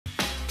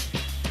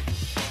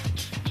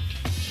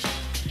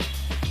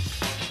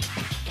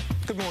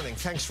Good morning.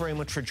 Thanks very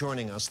much for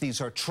joining us.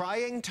 These are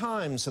trying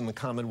times in the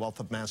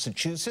Commonwealth of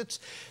Massachusetts.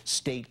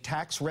 State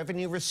tax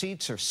revenue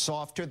receipts are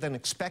softer than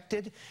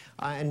expected,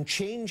 and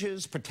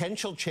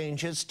potential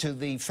changes to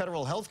the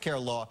federal health care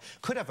law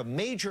could have a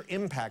major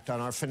impact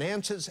on our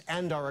finances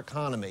and our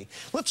economy.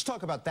 Let's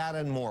talk about that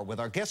and more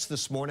with our guest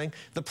this morning,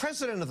 the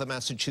President of the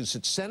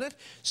Massachusetts Senate,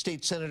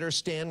 State Senator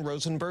Stan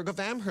Rosenberg of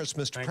Amherst.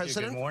 Mr.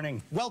 President, good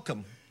morning.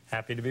 Welcome.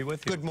 Happy to be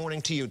with you. Good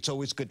morning to you. It's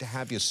always good to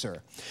have you, sir.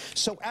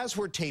 So as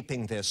we're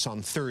taping this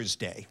on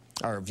Thursday,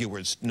 our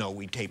viewers know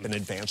we tape in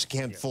advance.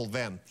 Can't fool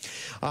them.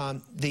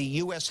 The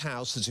U.S.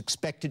 House is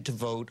expected to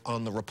vote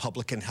on the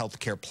Republican health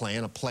care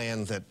plan, a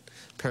plan that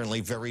apparently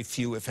very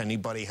few, if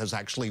anybody, has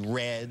actually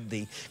read.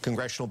 The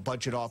Congressional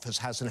Budget Office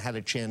hasn't had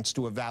a chance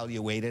to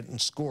evaluate it and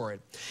score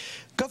it.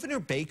 Governor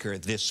Baker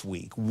this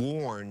week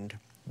warned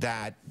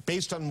that,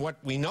 based on what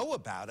we know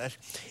about it,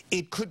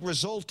 it could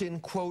result in,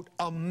 quote,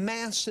 a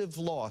massive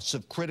loss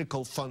of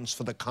critical funds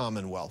for the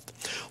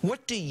Commonwealth.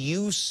 What do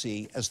you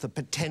see as the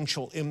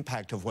potential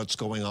impact of what's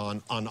going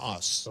on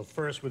us? So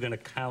first, we're going to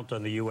count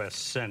on the U.S.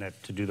 Senate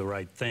to do the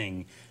right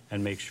thing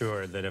and make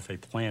sure that if a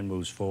plan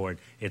moves forward,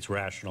 it's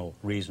rational,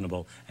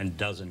 reasonable, and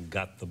doesn't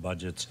gut the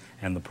budgets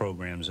and the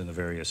programs in the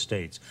various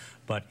states.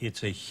 But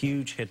it's a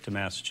huge hit to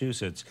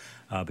Massachusetts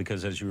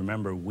because, as you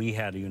remember, we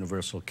had a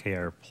universal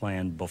care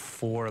plan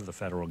before the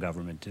federal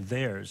government did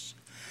theirs.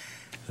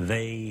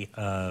 They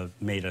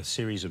made a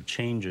series of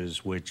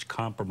changes which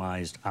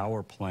compromised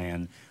our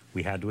plan.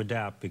 We had to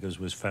adapt because it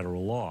was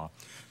federal law.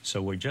 So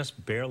we're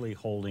just barely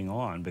holding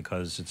on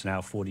because it's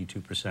now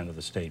 42% of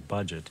the state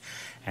budget.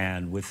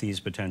 And with these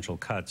potential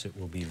cuts, it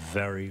will be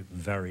very,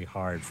 very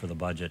hard for the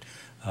budget,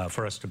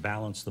 for us to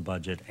balance the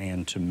budget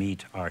and to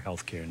meet our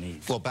health care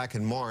needs. Well, back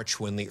in March,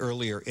 when the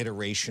earlier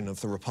iteration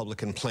of the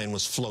Republican plan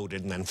was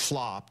floated and then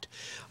flopped,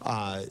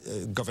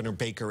 Governor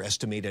Baker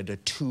estimated a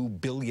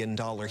 $2 billion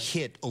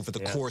hit over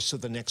the course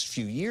of the next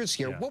few years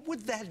here. What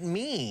would that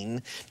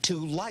mean to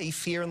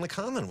life here in the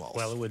Commonwealth?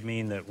 Well, it would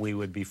mean that we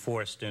would be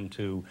forced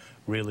into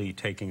really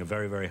taking a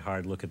very, very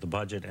hard look at the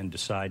budget and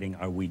deciding,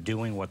 are we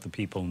doing what the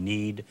people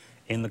need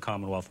in the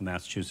Commonwealth of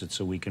Massachusetts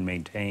so we can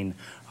maintain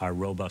our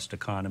robust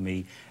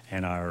economy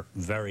and our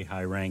very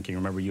high ranking.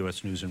 Remember,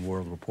 U.S. News and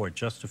World Report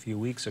just a few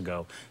weeks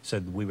ago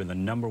said we were the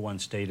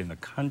 #1 state in the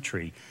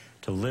country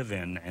to live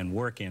in and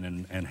work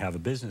in and have a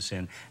business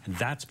in, and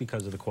that's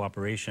because of the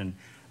cooperation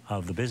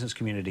of the business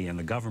community and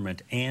the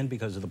government, and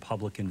because of the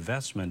public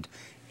investment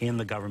in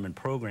the government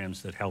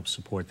programs that help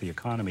support the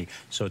economy.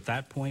 So at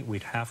that point,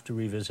 we'd have to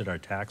revisit our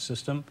tax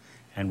system,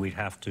 and we'd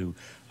have to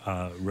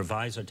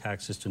revise our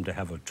tax system to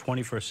have a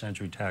 21st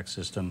century tax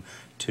system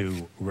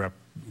to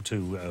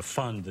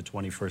fund the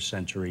 21st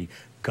century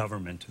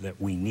government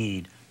that we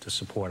need to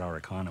support our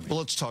economy. Well,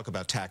 let's talk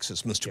about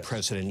taxes, Mr.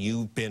 President.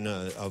 You've been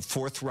a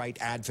forthright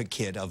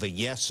advocate of a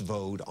yes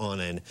vote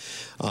on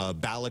a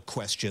ballot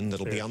question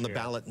that'll be on the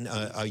ballot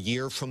a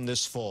year from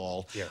this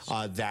fall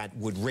that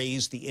would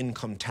raise the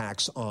income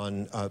tax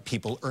on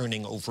people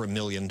earning over $1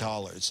 million.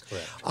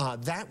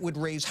 Correct. That would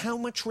raise how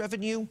much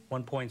revenue?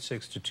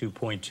 1.6 to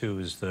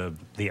 2.2 is the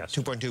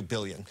estimate. 2.2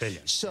 billion.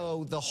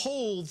 So the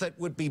hole that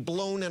would be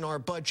blown in our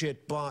budget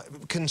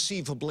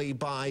conceivably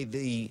by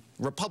the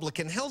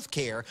Republican health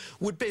care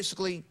would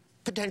basically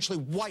potentially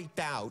wipe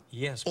out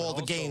all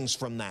the gains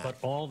from that. But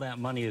all that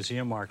money is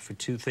earmarked for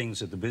two things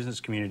that the business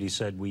community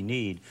said we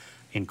need: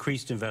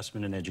 increased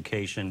investment in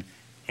education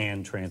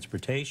and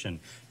transportation.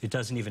 It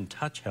doesn't even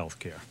touch health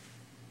care.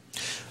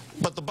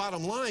 But the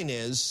bottom line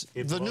is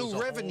the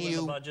new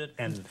revenue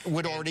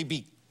would already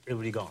be... It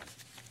would be gone.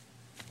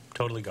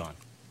 Totally gone.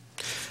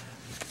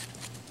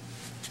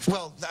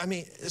 Well, I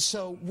mean,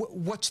 so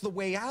what's the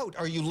way out?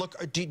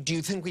 Do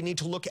you think we need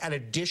to look at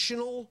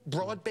additional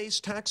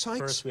broad-based tax hikes?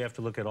 First, we have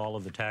to look at all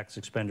of the tax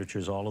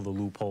expenditures, all of the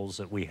loopholes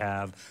that we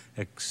have,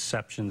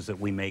 exceptions that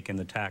we make in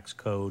the tax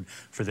code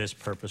for this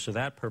purpose or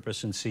that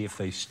purpose, and see if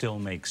they still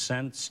make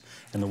sense.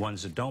 And the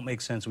ones that don't make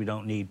sense, we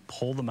don't need,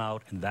 pull them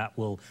out, and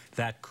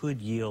that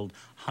could yield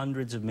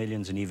hundreds of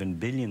millions and even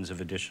billions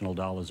of additional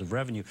dollars of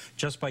revenue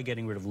just by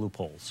getting rid of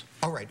loopholes.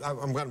 All right,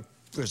 I'm going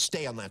to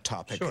stay on that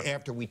topic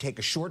after we take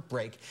a short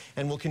break,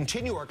 and we'll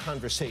continue our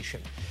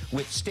conversation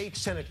with State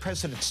Senate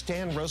President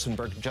Stan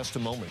Rosenberg in just a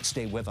moment.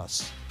 Stay with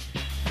us.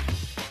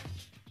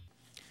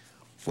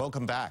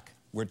 Welcome back.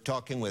 We're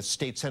talking with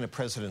State Senate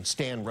President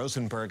Stan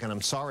Rosenberg, and I'm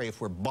sorry if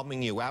we're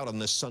bumming you out on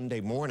this Sunday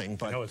morning,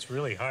 but... I know, it's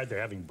really hard.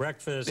 They're having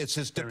breakfast. It's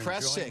just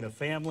depressing. Enjoying the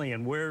family,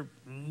 and we're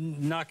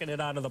knocking it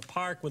out of the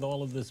park with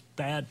all of this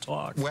bad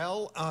talk.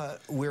 Well,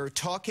 we're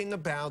talking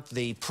about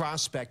the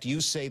prospect,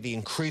 you say the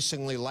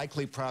increasingly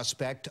likely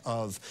prospect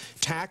of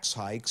tax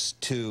hikes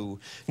to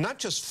not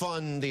just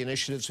fund the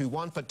initiatives we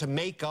want, but to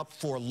make up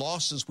for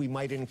losses we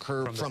might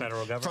incur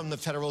from the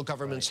federal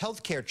government's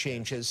health care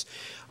changes.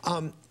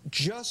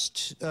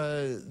 Just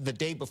the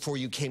day before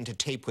you came to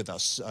tape with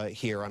us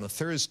here on a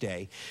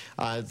Thursday,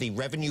 the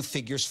revenue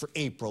figures for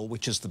April,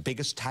 which is the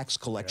biggest tax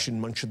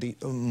collection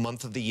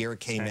month of the year,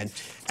 came in,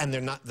 and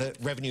the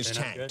revenue's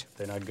tanked.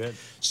 They're not good.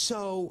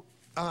 So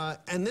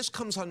and this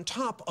comes on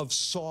top of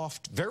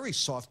soft, very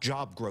soft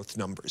job growth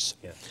numbers.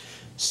 Yes.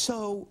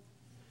 So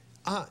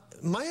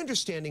my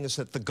understanding is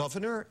that the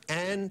governor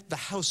and the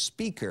House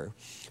Speaker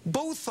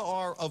both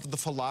are of the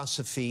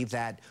philosophy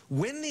that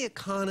when the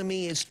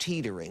economy is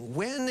teetering,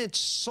 when it's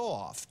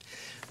soft,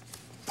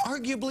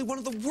 arguably one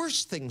of the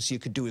worst things you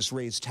could do is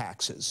raise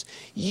taxes.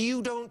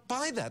 You don't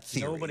buy that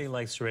theory. Nobody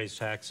likes to raise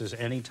taxes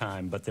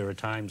anytime, but there are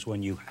times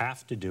when you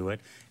have to do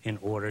it in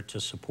order to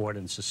support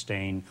and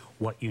sustain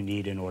what you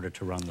need in order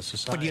to run the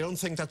society. But you don't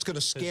think that's going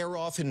to scare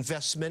off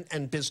investment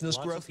and business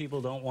growth? Lots of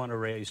people don't want to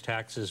raise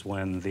taxes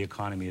when the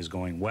economy is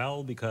going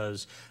well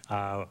because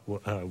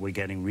we're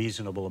getting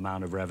reasonable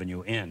amount of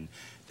revenue in.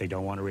 They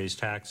don't want to raise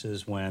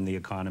taxes when the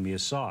economy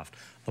is soft.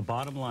 The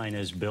bottom line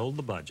is build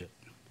the budget,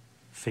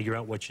 figure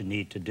out what you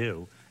need to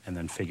do, and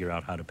then figure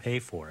out how to pay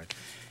for it.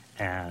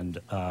 And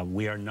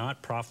we are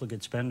not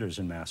profligate spenders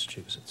in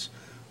Massachusetts.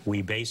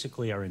 We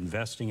basically are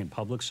investing in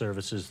public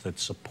services that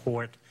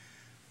support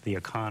the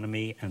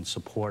economy and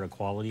support a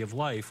quality of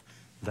life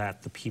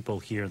that the people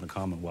here in the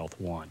Commonwealth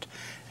want.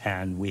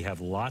 And we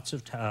have lots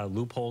of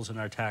loopholes in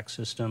our tax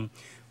system.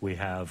 We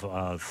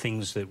have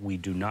things that we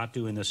do not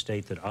do in this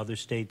state that other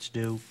states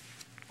do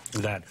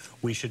that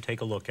we should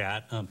take a look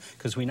at,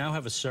 because we now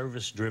have a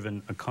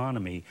service-driven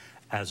economy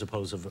as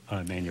opposed to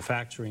a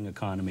manufacturing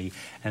economy,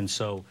 and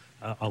so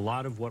a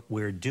lot of what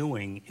we're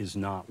doing is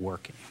not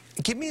working.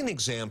 Give me an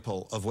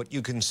example of what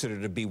you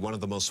consider to be one of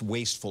the most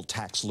wasteful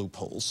tax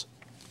loopholes.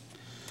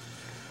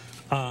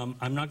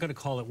 I'm not going to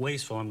call it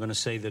wasteful. I'm going to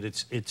say that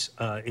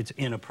it's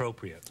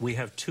inappropriate. We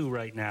have two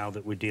right now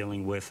that we're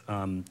dealing with.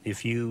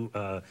 If you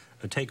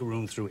take a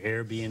room through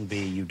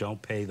Airbnb, you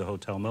don't pay the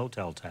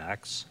hotel-motel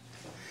tax.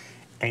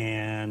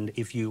 And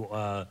if you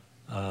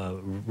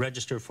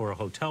register for a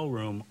hotel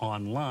room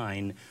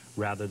online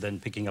rather than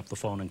picking up the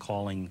phone and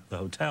calling the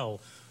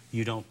hotel,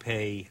 you don't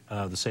pay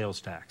the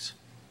sales tax.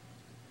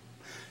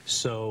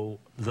 So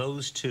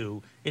those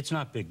two, it's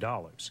not big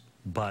dollars,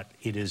 but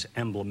it is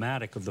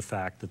emblematic of the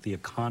fact that the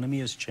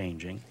economy is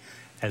changing.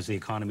 As the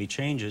economy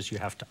changes, you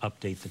have to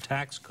update the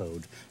tax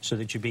code so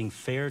that you're being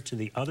fair to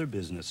the other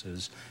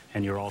businesses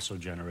and you're also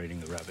generating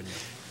the revenue.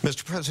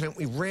 Mr. President,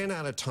 we ran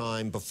out of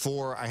time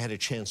before I had a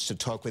chance to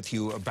talk with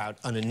you about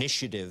an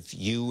initiative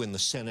you and the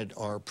Senate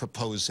are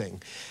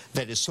proposing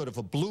that is sort of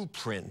a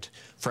blueprint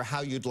for how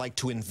you'd like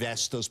to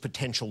invest those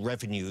potential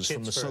revenues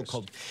from the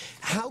so-called...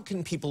 How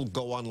can people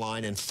go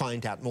online and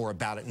find out more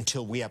about it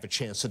until we have a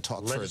chance to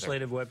talk further?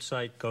 Legislative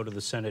website, go to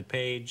the Senate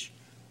page,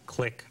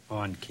 click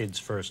on Kids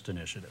First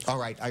Initiative. All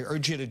right, I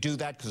urge you to do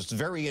that because it's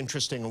very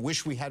interesting. I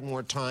wish we had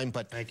more time,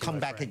 but come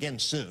back again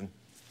soon.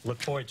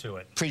 Look forward to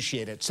it.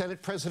 Appreciate it.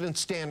 Senate President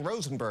Stan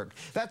Rosenberg.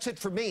 That's it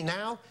for me.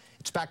 Now,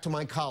 it's back to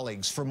my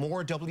colleagues for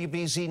more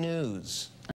WBZ News.